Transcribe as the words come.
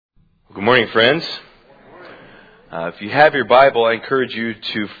Good morning, friends. If you have your Bible, I encourage you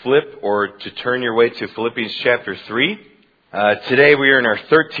to flip or to turn your way to Philippians chapter 3. Today we are in our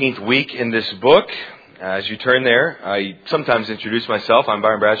 13th week in this book. As you turn there, I sometimes introduce myself. I'm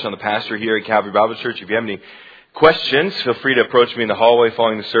Byron Bradshaw, I'm the pastor here at Calvary Bible Church. If you have any questions, feel free to approach me in the hallway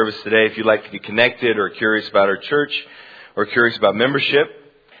following the service today if you'd like to get connected or curious about our church or curious about membership.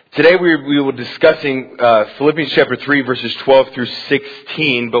 Today we will be discussing Philippians chapter 3 verses 12 through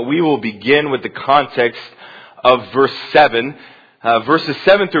 16, but we will begin with the context of verse 7. Verses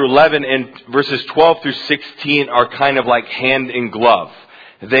 7 through 11 and verses 12 through 16 are kind of like hand in glove.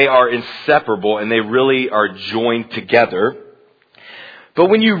 They are inseparable and they really are joined together. But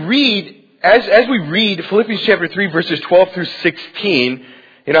when you read, as we read Philippians chapter 3 verses 12 through 16,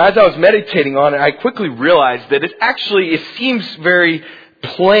 as I was meditating on it, I quickly realized that it seems very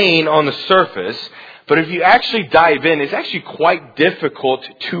plain on the surface, but if you actually dive in, it's actually quite difficult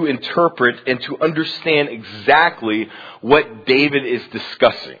to interpret and to understand exactly what David is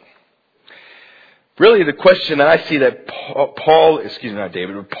discussing. Really, the question that I see that Paul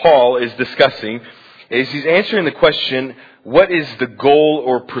is discussing is he's answering the question, what is the goal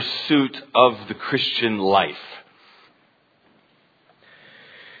or pursuit of the Christian life?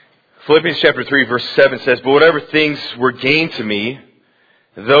 Philippians chapter 3 verse 7 says, "But whatever things were gained to me,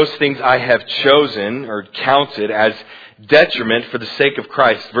 those things I have chosen or counted as detriment for the sake of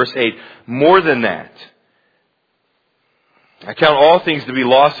Christ." Verse 8, "More than that, I count all things to be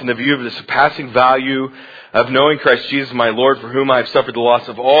lost in the view of the surpassing value of knowing Christ Jesus my Lord, for whom I have suffered the loss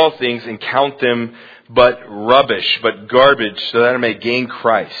of all things, and count them but rubbish, but garbage, so that I may gain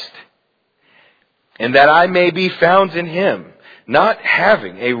Christ, and that I may be found in Him, not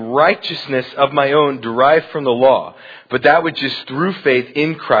having a righteousness of my own derived from the law, but that which is through faith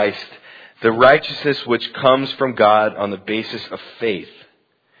in Christ, the righteousness which comes from God on the basis of faith,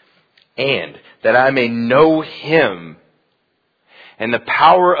 and that I may know Him and the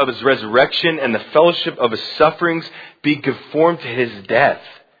power of His resurrection and the fellowship of His sufferings, be conformed to His death,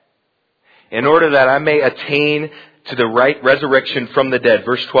 in order that I may attain to the right resurrection from the dead."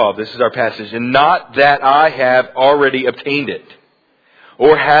 Verse 12, this is our passage. "And not that I have already obtained it,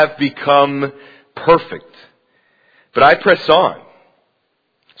 or have become perfect, but I press on,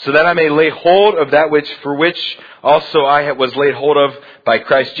 so that I may lay hold of that for which also I was laid hold of by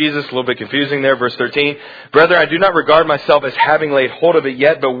Christ Jesus." A little bit confusing there, verse 13. "Brethren, I do not regard myself as having laid hold of it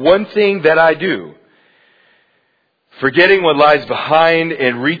yet, but one thing that I do, forgetting what lies behind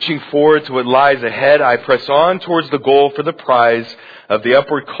and reaching forward to what lies ahead, I press on towards the goal for the prize of the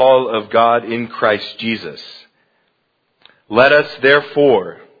upward call of God in Christ Jesus. Let us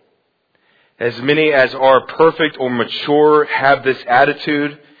therefore, as many as are perfect or mature, have this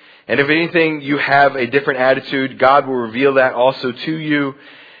attitude. And if anything you have a different attitude, God will reveal that also to you.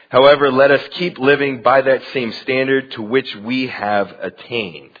 However, let us keep living by that same standard to which we have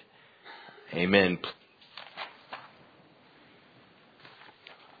attained." Amen.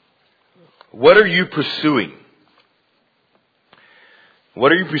 What are you pursuing?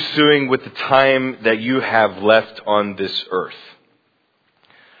 What are you pursuing with the time that you have left on this earth?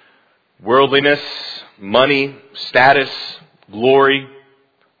 Worldliness, money, status, glory,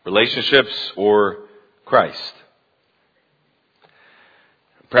 relationships, or Christ?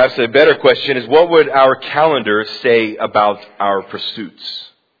 Perhaps a better question is, what would our calendar say about our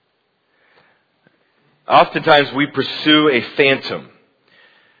pursuits? Oftentimes we pursue a phantom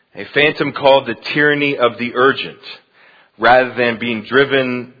called the tyranny of the urgent, rather than being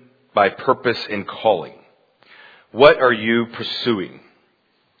driven by purpose and calling. What are you pursuing?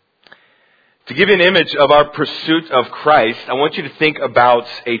 To give you an image of our pursuit of Christ, I want you to think about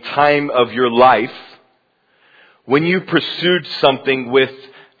a time of your life when you pursued something with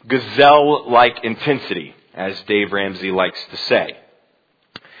gazelle-like intensity, as Dave Ramsey likes to say.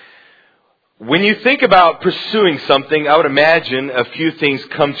 When you think about pursuing something, I would imagine a few things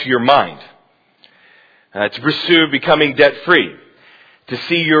come to your mind. To pursue becoming debt-free, to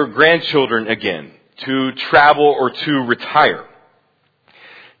see your grandchildren again, to travel or to retire.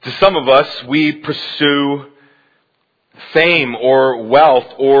 To some of us, we pursue fame or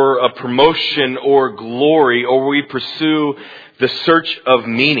wealth or a promotion or glory, or we pursue the search of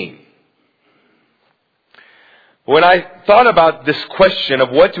meaning. When I thought about this question of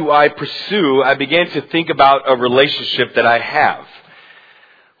what do I pursue, I began to think about a relationship that I have.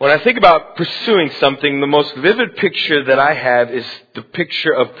 When I think about pursuing something, the most vivid picture that I have is the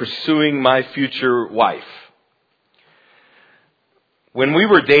picture of pursuing my future wife. When we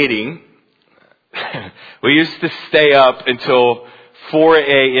were dating, we used to stay up until 4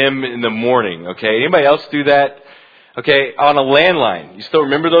 a.m. in the morning, okay? Anybody else do that? Okay, on a landline. You still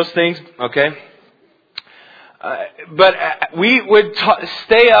remember those things? Okay. But we would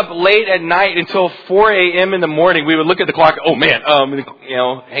stay up late at night until 4 a.m. in the morning. We would look at the clock. Oh man,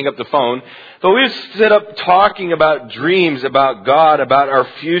 hang up the phone. But we would sit up talking about dreams, about God, about our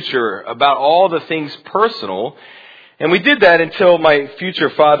future, about all the things personal. And we did that until my future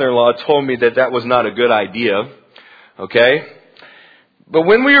father-in-law told me that was not a good idea. Okay? But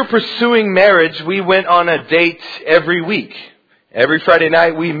when we were pursuing marriage, we went on a date every week. Every Friday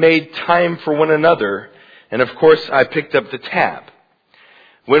night we made time for one another. And of course, I picked up the tab.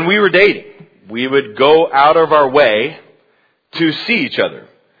 When we were dating, we would go out of our way to see each other.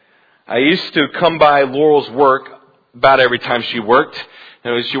 I used to come by Laurel's work about every time she worked.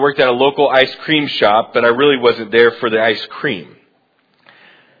 She worked at a local ice cream shop, but I really wasn't there for the ice cream.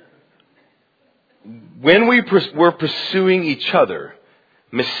 When we were pursuing each other,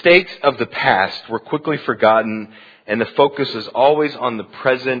 mistakes of the past were quickly forgotten, and the focus is always on the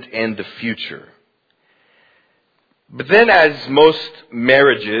present and the future. But then, as most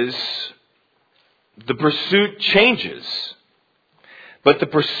marriages, the pursuit changes. But the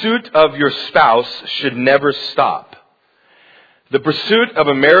pursuit of your spouse should never stop. The pursuit of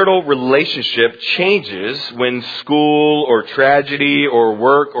a marital relationship changes when school or tragedy or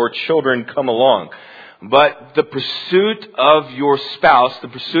work or children come along. But the pursuit of your spouse, the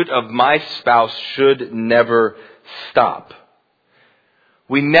pursuit of my spouse, should never stop.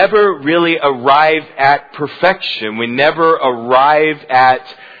 We never really arrive at perfection. We never arrive at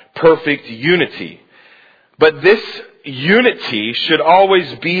perfect unity. But this unity should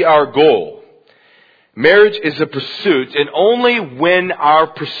always be our goal. Marriage is a pursuit, and only when our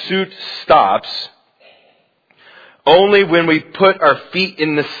pursuit stops, only when we put our feet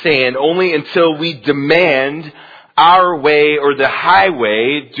in the sand, only until we demand our way or the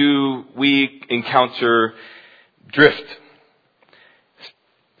highway do we encounter drift.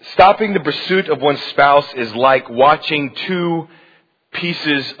 Stopping the pursuit of one's spouse is like watching two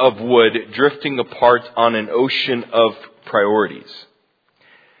pieces of wood drifting apart on an ocean of priorities.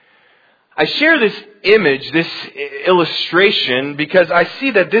 I share this image, this illustration, because I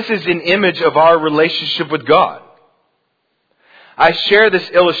see that this is an image of our relationship with God. I share this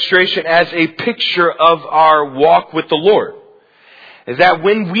illustration as a picture of our walk with the Lord. Is that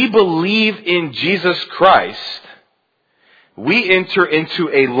when we believe in Jesus Christ, we enter into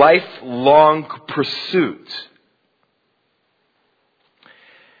a lifelong pursuit.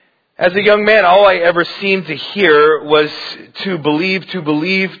 As a young man, all I ever seemed to hear was to believe,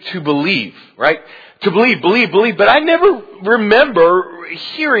 right? To believe. But I never remember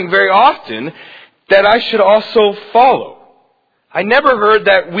hearing very often that I should also follow. I never heard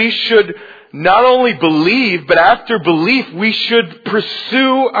that we should not only believe, but after belief, we should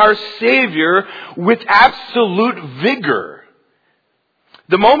pursue our Savior with absolute vigor.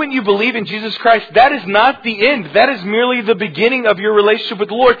 The moment you believe in Jesus Christ, that is not the end. That is merely the beginning of your relationship with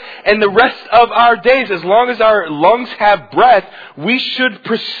the Lord. And the rest of our days, as long as our lungs have breath, we should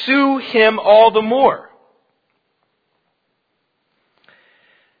pursue Him all the more.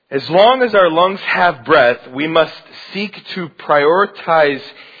 As long as our lungs have breath, we must seek to prioritize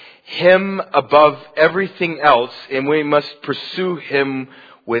Him above everything else, and we must pursue Him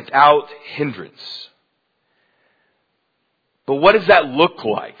without hindrance. But what does that look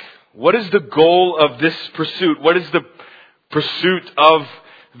like? What is the goal of this pursuit? What is the pursuit of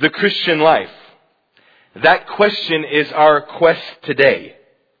the Christian life? That question is our quest today.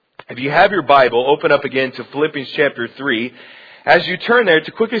 If you have your Bible, open up again to Philippians chapter 3. As you turn there,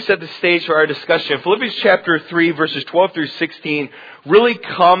 to quickly set the stage for our discussion, Philippians chapter 3, verses 12 through 16, really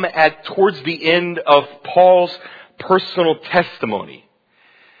come towards the end of Paul's personal testimony.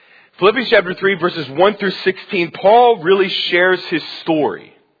 Philippians chapter 3, verses 1 through 16, Paul really shares his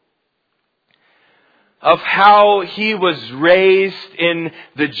story of how he was raised in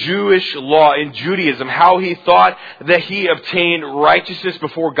the Jewish law, in Judaism, how he thought that he obtained righteousness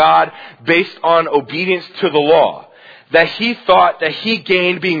before God based on obedience to the law. That he thought that he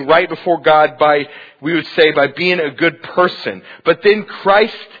gained being right before God by being a good person. But then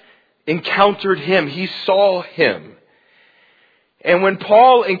Christ encountered him. He saw him. And when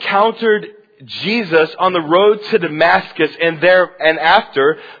Paul encountered Jesus on the road to Damascus and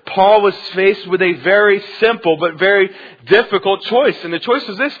after, Paul was faced with a very simple but very difficult choice. And the choice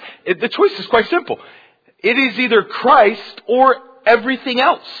was this. The choice is quite simple. It is either Christ or everything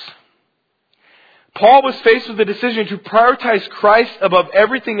else. Paul was faced with the decision to prioritize Christ above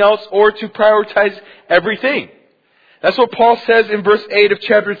everything else or to prioritize everything. That's what Paul says in verse 8 of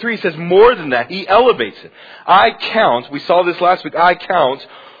chapter 3. He says more than that. He elevates it. We saw this last week, I count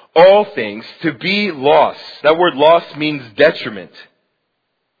all things, to be lost. That word lost means detriment.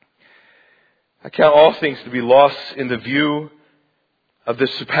 I count all things to be lost in the view of the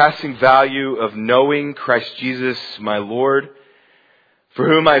surpassing value of knowing Christ Jesus, my Lord, for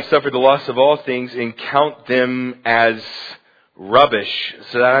whom I have suffered the loss of all things, and count them as rubbish,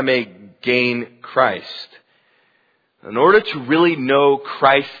 so that I may gain Christ. In order to really know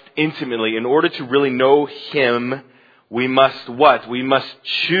Christ intimately, in order to really know Him, we must what? We must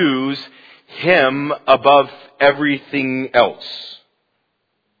choose Him above everything else.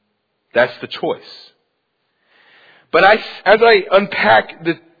 That's the choice. But as I unpack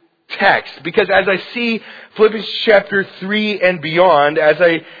the text, because as I see Philippians chapter 3 and beyond, as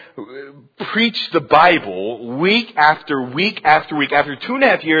I preach the Bible week after week after week, after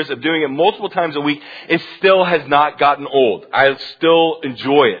 2.5 years of doing it multiple times a week, it still has not gotten old. I still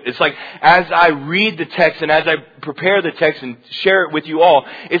enjoy it. It's like as I read the text and as I prepare the text and share it with you all,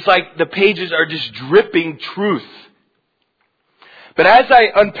 it's like the pages are just dripping truth. But as I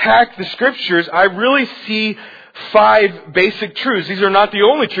unpack the scriptures, I really see 5 basic truths. These are not the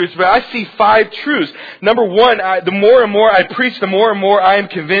only truths, but I see 5 truths. Number 1, the more and more I preach, the more and more I am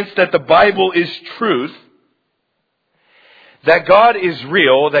convinced that the Bible is truth, that God is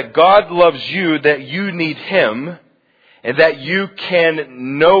real, that God loves you, that you need Him, and that you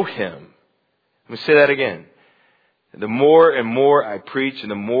can know Him. Let me say that again. The more and more I preach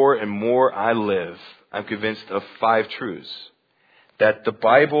and the more I live, I'm convinced of 5 truths. That the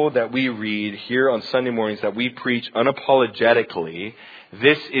Bible that we read here on Sunday mornings, that we preach unapologetically,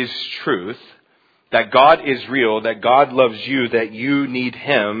 this is truth. That God is real, that God loves you, that you need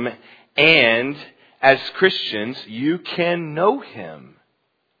Him, and as Christians, you can know Him.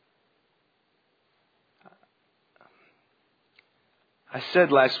 I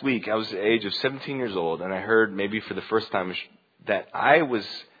said last week, I was the age of 17 years old, and I heard maybe for the first time that I was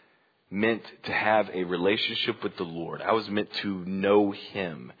meant to have a relationship with the Lord. I was meant to know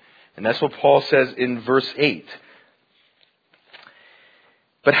Him. And that's what Paul says in verse 8.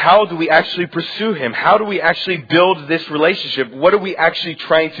 But how do we actually pursue Him? How do we actually build this relationship? What are we actually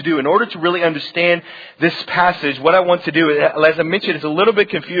trying to do? In order to really understand this passage, what I want to do, as I mentioned, it's a little bit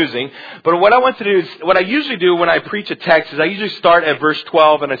confusing, but what I want to do is, what I usually do when I preach a text is I usually start at verse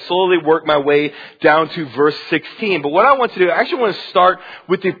 12 and I slowly work my way down to verse 16. But what I want to do, I actually want to start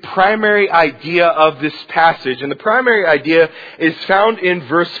with the primary idea of this passage. And the primary idea is found in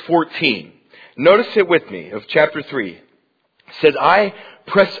verse 14. Notice it with me, of chapter 3. It says, I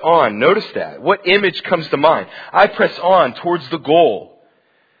press on. Notice that. What image comes to mind? I press on towards the goal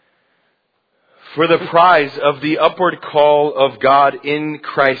for the prize of the upward call of God in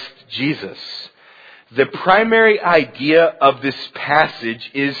Christ Jesus. The primary idea of this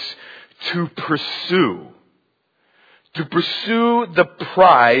passage is to pursue. To pursue the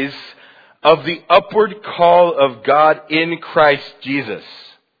prize of the upward call of God in Christ Jesus.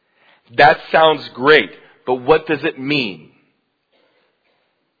 That sounds great, but what does it mean?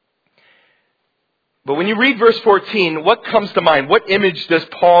 But when you read verse 14, what comes to mind? What image does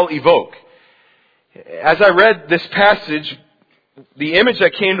Paul evoke? As I read this passage, the image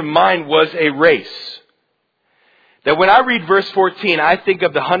that came to mind was a race. That when I read verse 14, I think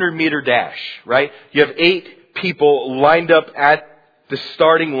of the 100-meter dash, right? You have 8 people lined up at the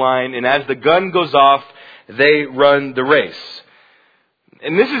starting line, and as the gun goes off, they run the race.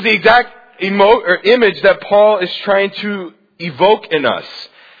 And this is the exact image that Paul is trying to evoke in us.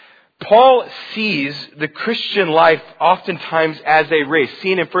 Paul sees the Christian life oftentimes as a race,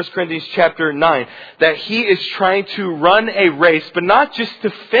 seen in 1 Corinthians chapter 9, that he is trying to run a race, but not just to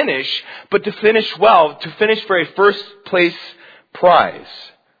finish, but to finish well, to finish for a first place prize.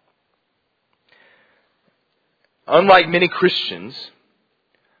 Unlike many Christians,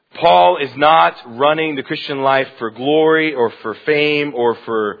 Paul is not running the Christian life for glory or for fame or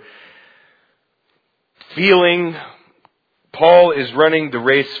for feeling. Paul is running the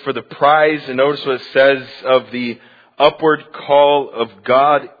race for the prize, and notice what it says of the upward call of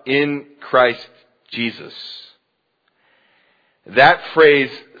God in Christ Jesus. That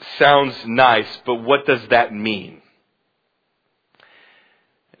phrase sounds nice, but what does that mean?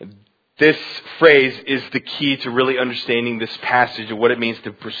 This phrase is the key to really understanding this passage and what it means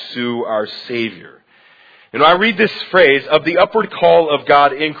to pursue our Savior. And when I read this phrase of the upward call of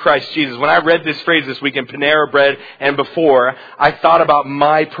God in Christ Jesus, when I read this phrase this week in Panera Bread and before, I thought about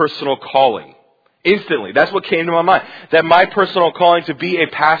my personal calling. Instantly. That's what came to my mind. That my personal calling to be a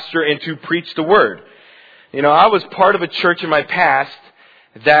pastor and to preach the Word. You know, I was part of a church in my past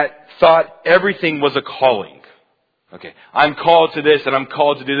that thought everything was a calling. Okay, I'm called to this and I'm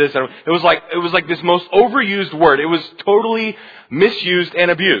called to do this. It was like this most overused word. It was totally misused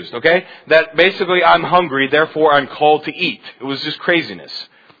and abused, okay? That basically I'm hungry, therefore I'm called to eat. It was just craziness.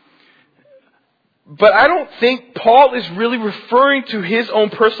 But I don't think Paul is really referring to his own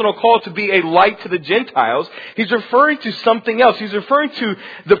personal call to be a light to the Gentiles. He's referring to something else. He's referring to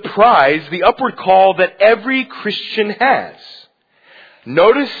the prize, the upward call that every Christian has.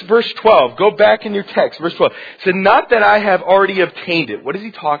 Notice verse 12. Go back in your text. Verse 12. It said, not that I have already obtained it. What is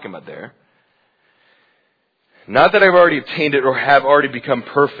he talking about there? Not that I've already obtained it or have already become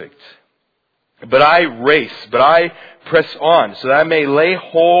perfect. But I press on, so that I may lay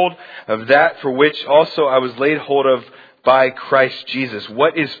hold of that for which also I was laid hold of by Christ Jesus.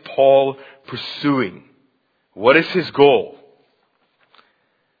 What is Paul pursuing? What is his goal?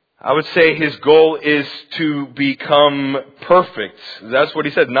 I would say his goal is to become perfect. That's what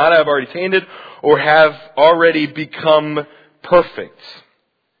he said. Not have already attained it or have already become perfect.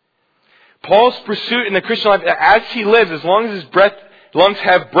 Paul's pursuit in the Christian life, as he lives, as long as his lungs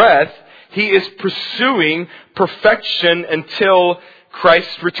have breath, he is pursuing perfection until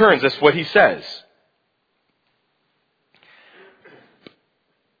Christ returns. That's what he says.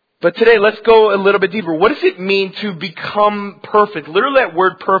 But today, let's go a little bit deeper. What does it mean to become perfect? Literally, that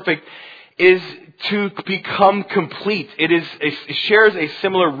word perfect is to become complete. It shares a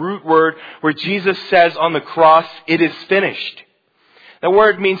similar root word where Jesus says on the cross, it is finished. That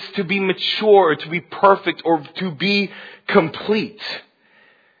word means to be mature, or to be perfect, or to be complete.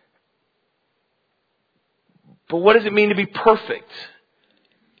 But what does it mean to be perfect?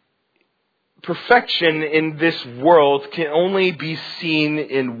 Perfection in this world can only be seen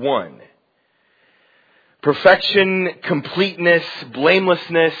in one. Perfection, completeness,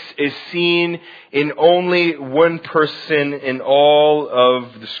 blamelessness is seen in only one person in all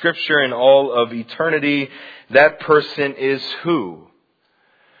of the Scripture and all of eternity. That person is who?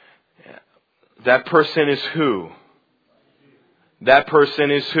 That person is who? That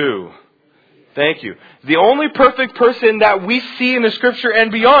person is who? Thank you. The only perfect person that we see in the Scripture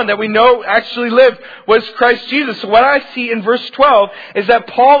and beyond that we know actually lived was Christ Jesus. So what I see in verse 12 is that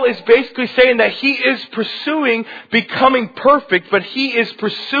Paul is basically saying that he is pursuing becoming perfect, but he is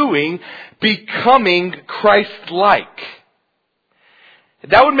pursuing becoming Christ-like.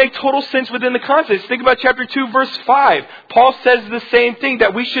 That would make total sense within the context. Think about chapter 2, verse 5. Paul says the same thing,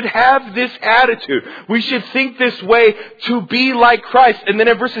 that we should have this attitude. We should think this way to be like Christ. And then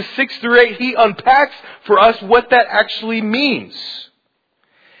in verses 6 through 8, he unpacks for us what that actually means.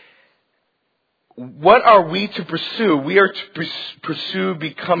 What are we to pursue? We are to pursue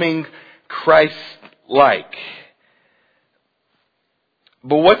becoming Christ-like.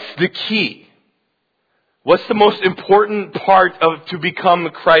 But what's the key? What's the most important part of to become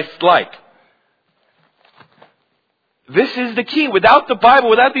Christ-like? This is the key. Without the Bible,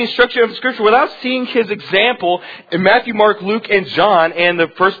 without the instruction of Scripture, without seeing His example in Matthew, Mark, Luke, and John, and the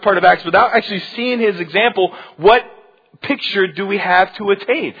first part of Acts, without actually seeing His example, what picture do we have to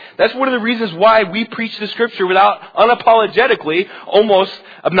attain? That's one of the reasons why we preach the Scripture without unapologetically, almost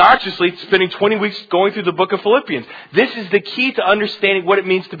obnoxiously, spending 20 weeks going through the book of Philippians. This is the key to understanding what it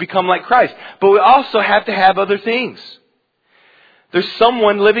means to become like Christ. But we also have to have other things. There's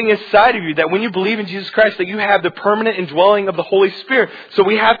someone living inside of you that when you believe in Jesus Christ, that you have the permanent indwelling of the Holy Spirit. So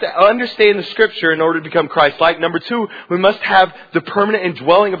we have to understand the Scripture in order to become Christ-like. Number 2, we must have the permanent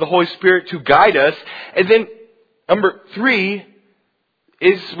indwelling of the Holy Spirit to guide us. And then number 3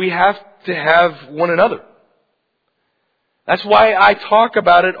 is we have to have one another. That's why I talk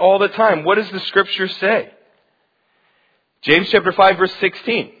about it all the time. What does the Scripture say? James chapter 5 verse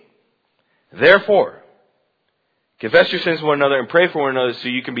 16. Therefore, confess your sins to one another and pray for one another so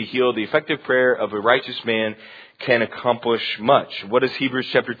you can be healed. The effective prayer of a righteous man can accomplish much. What does Hebrews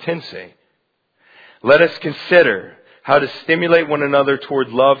chapter 10 say? Let us consider how to stimulate one another toward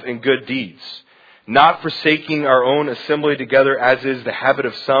love and good deeds, not forsaking our own assembly together as is the habit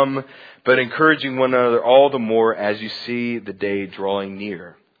of some, but encouraging one another all the more as you see the day drawing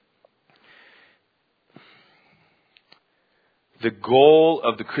near. The goal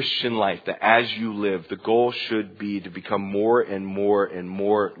of the Christian life, that as you live, the goal should be to become more and more and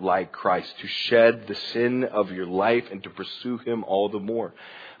more like Christ, to shed the sin of your life and to pursue Him all the more.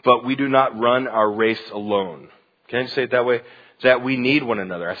 But we do not run our race alone. Can I say it that way? That we need one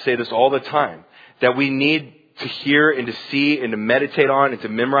another. I say this all the time. That we need to hear and to see and to meditate on and to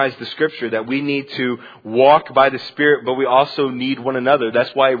memorize the Scripture. That we need to walk by the Spirit, but we also need one another.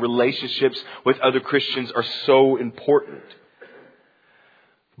 That's why relationships with other Christians are so important.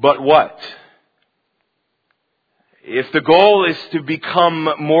 But what? If the goal is to become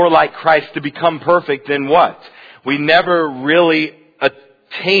more like Christ, to become perfect, then what? we never really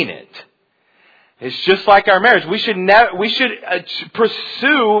attain it. It's just like our marriage. We should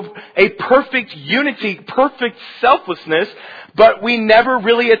pursue a perfect unity, perfect selflessness, but we never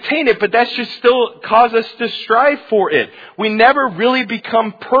really attain it. But that should still cause us to strive for it. We never really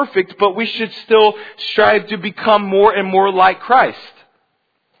become perfect, but we should still strive to become more and more like Christ.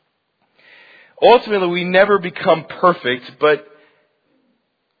 Ultimately, we never become perfect, but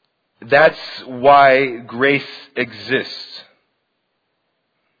that's why grace exists.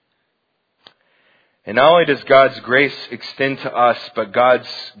 And not only does God's grace extend to us, but God's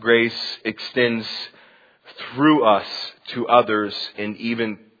grace extends through us to others and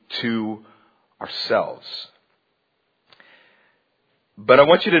even to ourselves. But I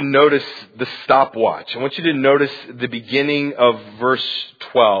want you to notice the stopwatch. I want you to notice the beginning of verse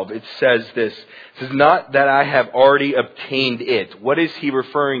 12. It says this. It says, not that I have already obtained it. What is he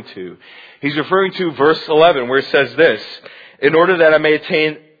referring to? He's referring to verse 11 where it says this. In order that I may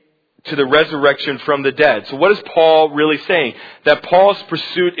attain to the resurrection from the dead. So what is Paul really saying? That Paul's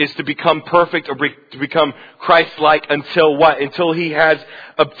pursuit is to become perfect or to become Christ-like until what? Until he has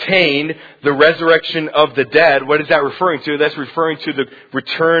obtained the resurrection of the dead. What is that referring to? That's referring to the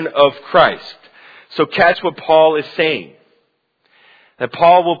return of Christ. So catch what Paul is saying. That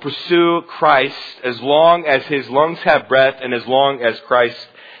Paul will pursue Christ as long as his lungs have breath and as long as Christ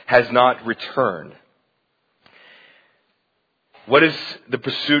has not returned. What is the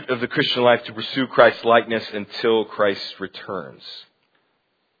pursuit of the Christian life? To pursue Christ's likeness until Christ returns.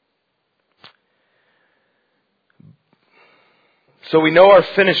 So we know our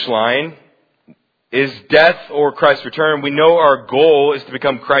finish line is death or Christ's return. We know our goal is to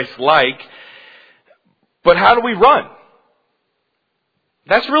become Christ-like. But how do we run?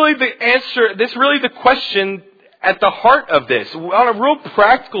 That's really the answer. That's really the question at the heart of this. On a real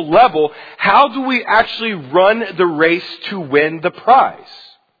practical level, how do we actually run the race to win the prize?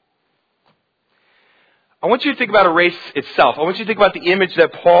 I want you to think about a race itself. I want you to think about the image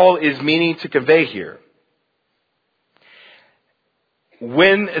that Paul is meaning to convey here.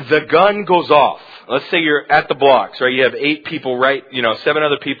 When the gun goes off, let's say you're at the blocks, right? You have 8 people, 7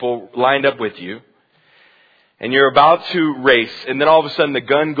 other people lined up with you. And you're about to race, and then all of a sudden the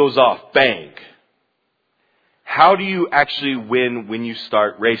gun goes off. Bang. How do you actually win when you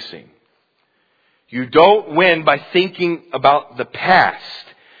start racing? You don't win by thinking about the past.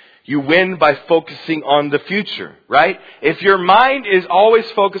 You win by focusing on the future, right? If your mind is always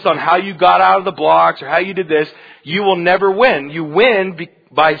focused on how you got out of the blocks or how you did this, you will never win. You win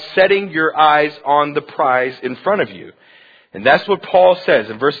by setting your eyes on the prize in front of you. And that's what Paul says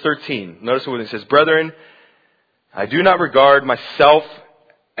in verse 13. Notice what it says, brethren, I do not regard myself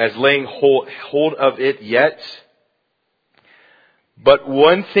as laying hold of it yet. But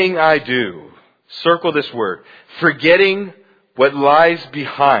one thing I do, circle this word, forgetting what lies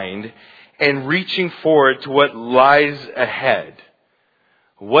behind and reaching forward to what lies ahead.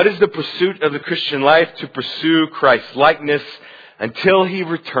 What is the pursuit of the Christian life? To pursue Christ's likeness until he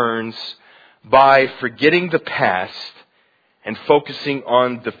returns by forgetting the past and focusing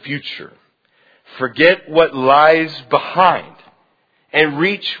on the future. Forget what lies behind and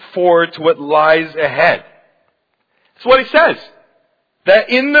reach forward to what lies ahead. That's what he says. That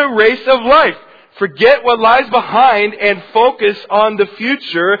in the race of life, forget what lies behind and focus on the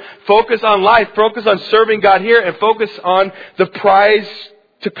future. Focus on life. Focus on serving God here and focus on the prize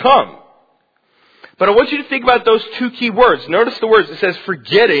to come. But I want you to think about those 2 key words. Notice the words. It says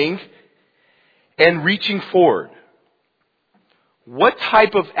forgetting and reaching forward. What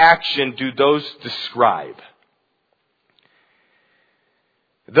type of action do those describe?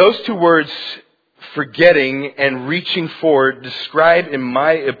 Those 2 words, forgetting and reaching forward, describe, in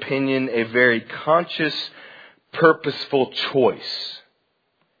my opinion, a very conscious, purposeful choice.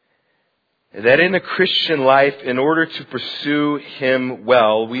 That in the Christian life, in order to pursue Him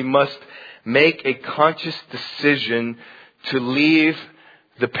well, we must make a conscious decision to leave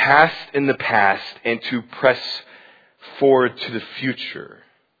the past in the past and to press forward to the future.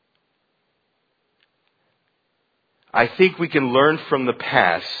 I think we can learn from the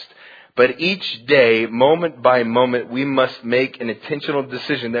past, but each day, moment by moment, we must make an intentional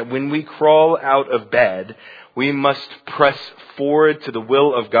decision that when we crawl out of bed, we must press forward to the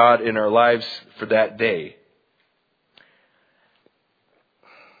will of God in our lives for that day.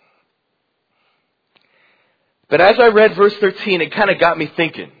 But as I read verse 13, it kind of got me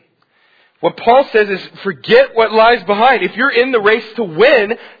thinking. What Paul says is, forget what lies behind. If you're in the race to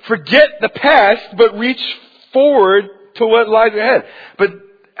win, forget the past, but reach forward to what lies ahead. But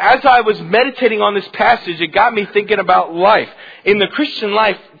as I was meditating on this passage, it got me thinking about life. In the Christian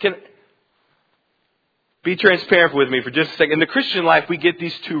life, Be transparent with me for just a second. In the Christian life, we get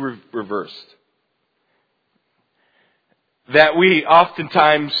these two reversed. That we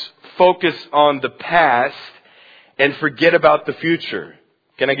oftentimes focus on the past and forget about the future.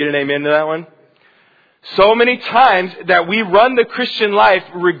 Can I get an amen to that one? So many times that we run the Christian life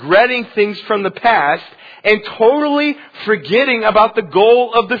regretting things from the past and totally forgetting about the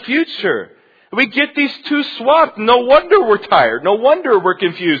goal of the future. We get these two swapped. No wonder we're tired. No wonder we're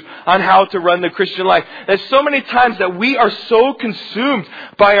confused on how to run the Christian life. There's so many times that we are so consumed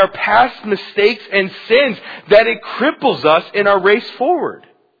by our past mistakes and sins that it cripples us in our race forward.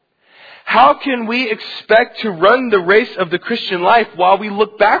 How can we expect to run the race of the Christian life while we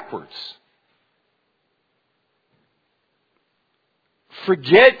look backwards?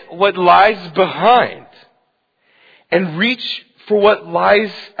 Forget what lies behind and reach for what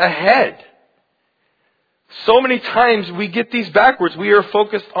lies ahead. So many times we get these backwards. We are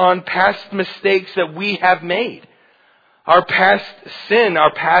focused on past mistakes that we have made. Our past sin,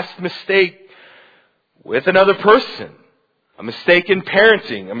 our past mistake with another person. A mistake in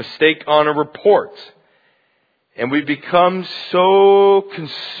parenting, a mistake on a report. And we become so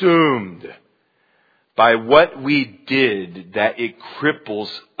consumed by what we did that it cripples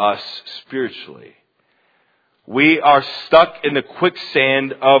us spiritually. We are stuck in the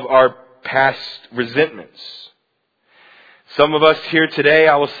quicksand of our past resentments. Some of us here today,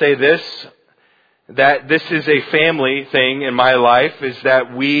 I will say this, that this is a family thing in my life, is that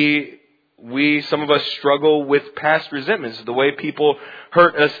some of us struggle with past resentments, the way people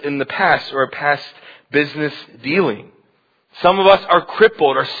hurt us in the past or past business dealing. Some of us are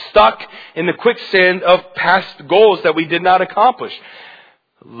crippled or stuck in the quicksand of past goals that we did not accomplish.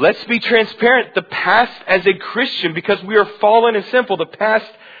 Let's be transparent. The past as a Christian, because we are fallen and sinful, the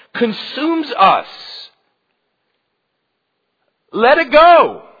past consumes us. Let it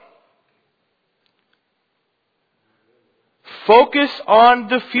go. Focus on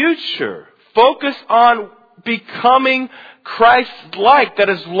the future. Focus on becoming Christ-like. That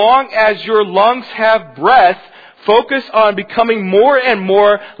as long as your lungs have breath, focus on becoming more and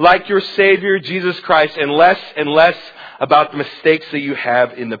more like your Savior, Jesus Christ, and less about the mistakes that you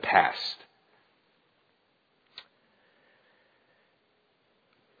have in the past.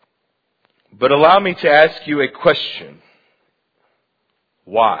 But allow me to ask you a question.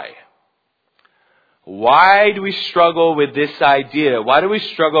 Why? Why do we struggle with this idea? Why do we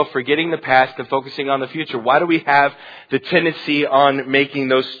struggle forgetting the past and focusing on the future? Why do we have the tendency on making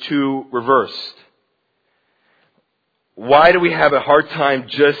those two reversed? Why do we have a hard time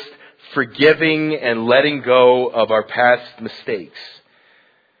just forgiving and letting go of our past mistakes?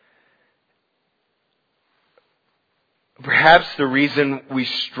 Perhaps the reason we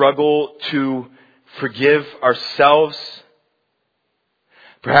struggle to forgive ourselves,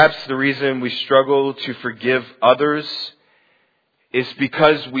 perhaps the reason we struggle to forgive others is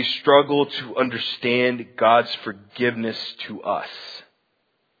because we struggle to understand God's forgiveness to us.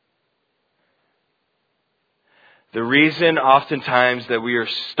 The reason oftentimes that we are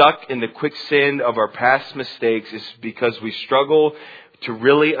stuck in the quicksand of our past mistakes is because we struggle to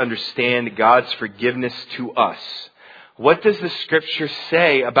really understand God's forgiveness to us. What does the Scripture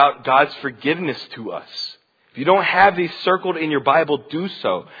say about God's forgiveness to us? If you don't have these circled in your Bible, do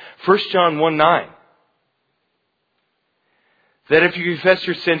so. 1 John 1:9. That if you confess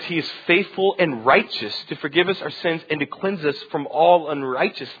your sins, He is faithful and righteous to forgive us our sins and to cleanse us from all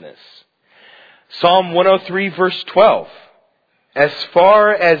unrighteousness. Psalm 103 verse 12. As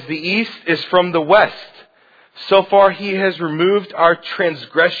far as the east is from the west, so far He has removed our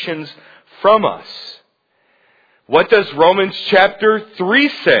transgressions from us. What does Romans chapter 3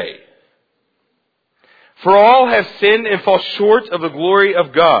 say? For all have sinned and fall short of the glory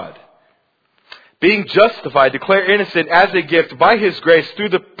of God, being justified, declared innocent as a gift by His grace through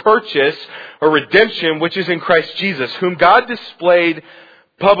the purchase or redemption which is in Christ Jesus, whom God displayed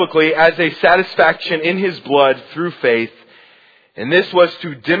publicly as a satisfaction in His blood through faith. And this was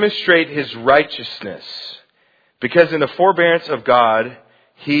to demonstrate His righteousness, because in the forbearance of God,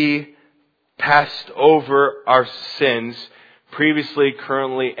 He passed over our sins previously,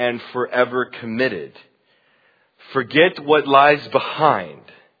 currently, and forever committed. Forget what lies behind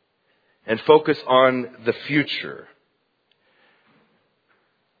and focus on the future.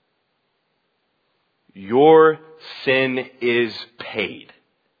 Your sin is paid.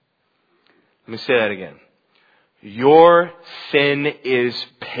 Let me say that again. Your sin is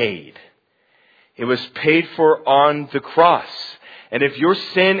paid. It was paid for on the cross. And if your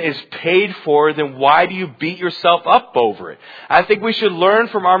sin is paid for, then why do you beat yourself up over it? I think we should learn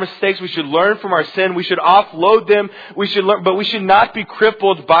from our mistakes. We should learn from our sin. We should offload them. We should learn, but we should not be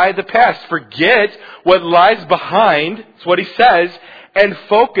crippled by the past. Forget what lies behind. That's what he says. And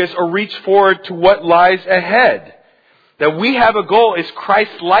focus or reach forward to what lies ahead. That we have a goal is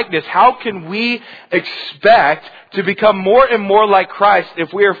Christ-likeness. How can we expect to become more and more like Christ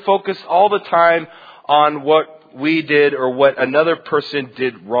if we are focused all the time on what we did or what another person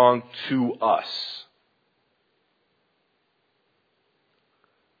did wrong to us?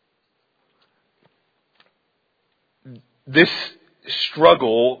 This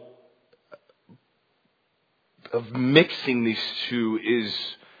struggle of mixing these two is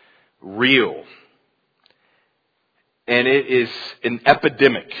real. And it is an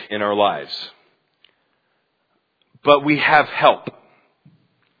epidemic in our lives. But we have help.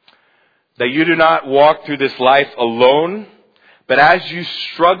 That you do not walk through this life alone, but as you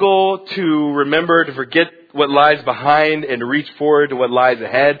struggle to remember to forget what lies behind and reach forward to what lies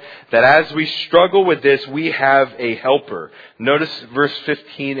ahead, that as we struggle with this, we have a helper. Notice verse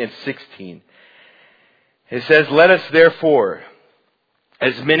 15 and 16. It says, "Let us therefore,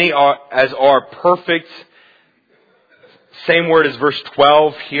 as many as are perfect," same word as verse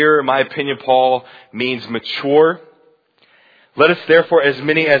 12 here, in my opinion, Paul means mature. "Let us therefore, as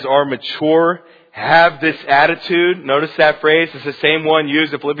many as are mature, have this attitude." Notice that phrase. It's the same one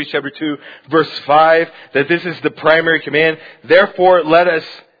used in Philippians chapter 2, verse 5, that this is the primary command. "Therefore, let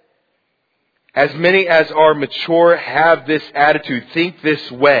us, as many as are mature, have this attitude." Think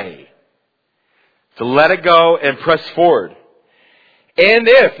this way. To let it go and press forward. "And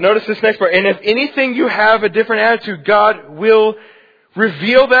if," notice this next part, "and if anything you have a different attitude, God will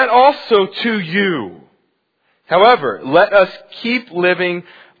reveal that also to you. However, let us keep living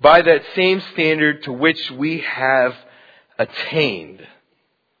by that same standard to which we have attained."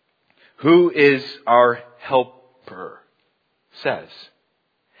 Who is our helper? Says.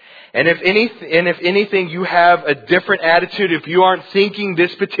 And if anything you have a different attitude, if you aren't thinking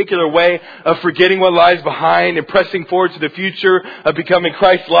this particular way of forgetting what lies behind and pressing forward to the future of becoming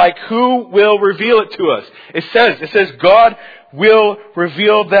Christ-like, who will reveal it to us? It says God will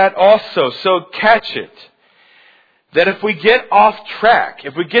reveal that also. So catch it. That if we get off track,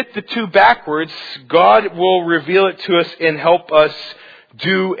 if we get the two backwards, God will reveal it to us and help us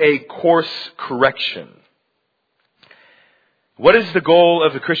do a course correction. What is the goal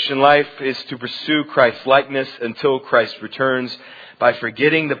of the Christian life? Is to pursue Christ's likeness until Christ returns by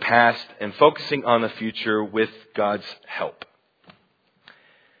forgetting the past and focusing on the future with God's help.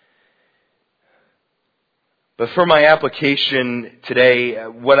 But for my application today,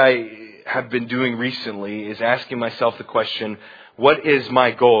 what I have been doing recently is asking myself the question, what is my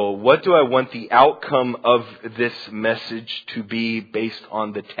goal? What do I want the outcome of this message to be based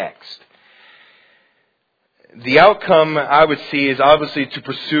on the text? The outcome I would see is obviously to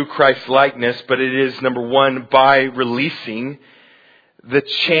pursue Christ's likeness, but it is, number one, by releasing the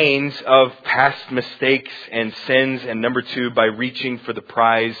chains of past mistakes and sins, and number two, by reaching for the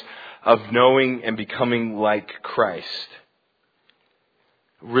prize of knowing and becoming like Christ.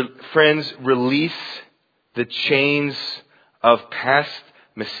 Friends, release the chains of past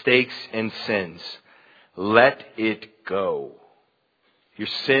mistakes and sins. Let it go. Your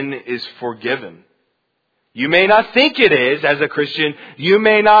sin is forgiven. You may not think it is as a Christian. You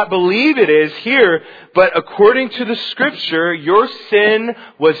may not believe it is here. But according to the Scripture, your sin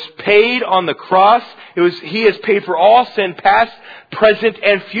was paid on the cross. He has paid for all sin, past, present,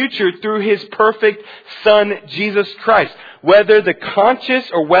 and future through His perfect Son, Jesus Christ. Whether the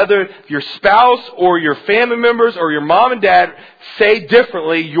conscious or whether your spouse or your family members or your mom and dad say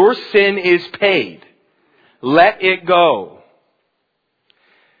differently, your sin is paid. Let it go.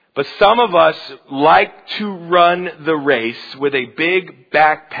 But some of us like to run the race with a big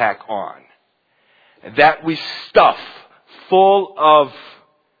backpack on that we stuff full of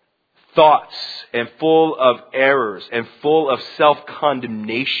thoughts and full of errors and full of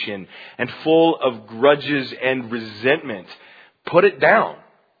self-condemnation and full of grudges and resentment. Put it down.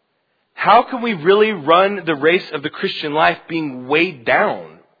 How can we really run the race of the Christian life being weighed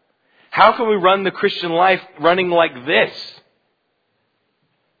down? How can we run the Christian life running like this?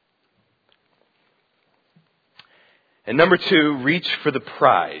 And number two, reach for the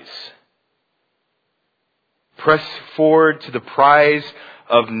prize. Press forward to the prize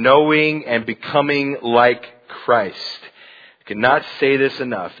of knowing and becoming like Christ. I cannot say this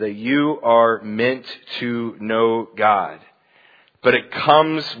enough, that you are meant to know God. But it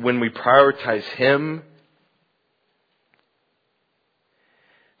comes when we prioritize Him.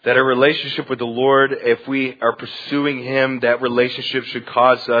 That a relationship with the Lord, if we are pursuing Him, that relationship should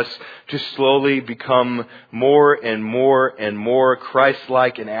cause us to slowly become more and more and more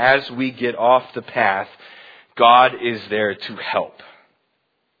Christ-like. And as we get off the path, God is there to help.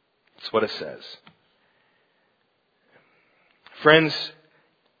 That's what it says. Friends,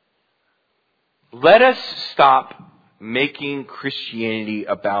 let us stop making Christianity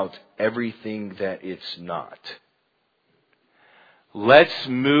about everything that it's not. Let's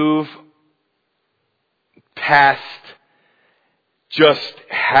move past just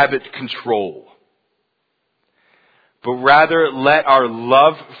habit control. But rather let our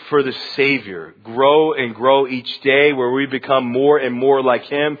love for the Savior grow and grow each day, where we become more and more like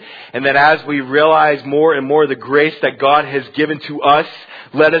Him. And that as we realize more and more the grace that God has given to us,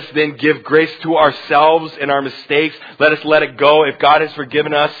 let us then give grace to ourselves and our mistakes. Let us let it go. If God has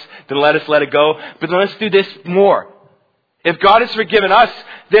forgiven us, then let us let it go. But then let's do this more. If God has forgiven us,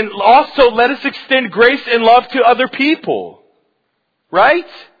 then also let us extend grace and love to other people. Right?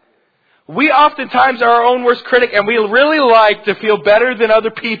 We oftentimes are our own worst critic, and we really like to feel better than other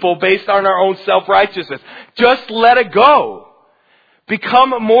people based on our own self-righteousness. Just let it go.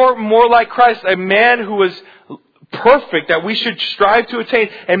 Become more like Christ, a man who was perfect, that we should strive to attain,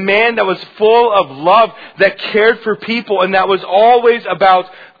 a man that was full of love, that cared for people, and that was always about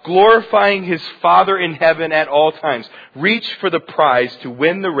glorifying His Father in heaven at all times. Reach for the prize, to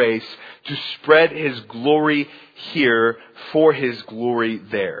win the race, to spread His glory here for His glory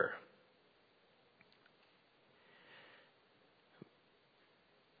there.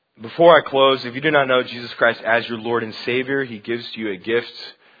 Before I close, if you do not know Jesus Christ as your Lord and Savior, He gives to you a gift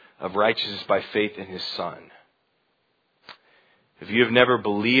of righteousness by faith in His Son. If you have never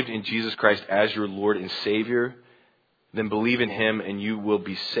believed in Jesus Christ as your Lord and Savior, then believe in Him and you will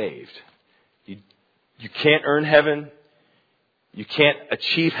be saved. You can't earn heaven. You can't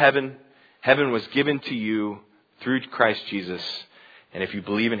achieve heaven. Heaven was given to you through Christ Jesus. And if you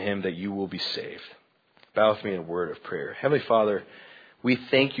believe in Him, that you will be saved. Bow with me in a word of prayer. Heavenly Father, we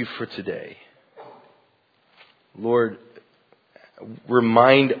thank You for today. Lord,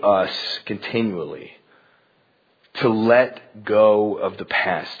 remind us continually to let go of the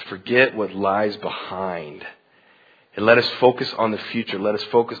past. Forget what lies behind. And let us focus on the future. Let us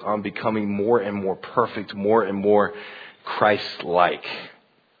focus on becoming more and more perfect, more and more Christ-like.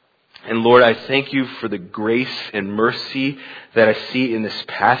 And Lord, I thank You for the grace and mercy that I see in this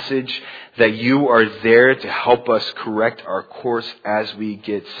passage, that You are there to help us correct our course as we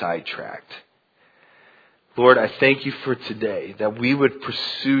get sidetracked. Lord, I thank You for today, that we would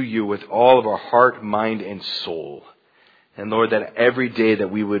pursue You with all of our heart, mind, and soul. And Lord, that every day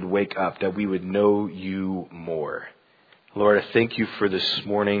that we would wake up, that we would know You more. Lord, I thank You for this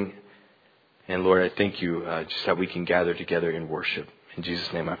morning. And Lord, I thank You just that we can gather together in worship. In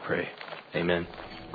Jesus' name I pray. Amen.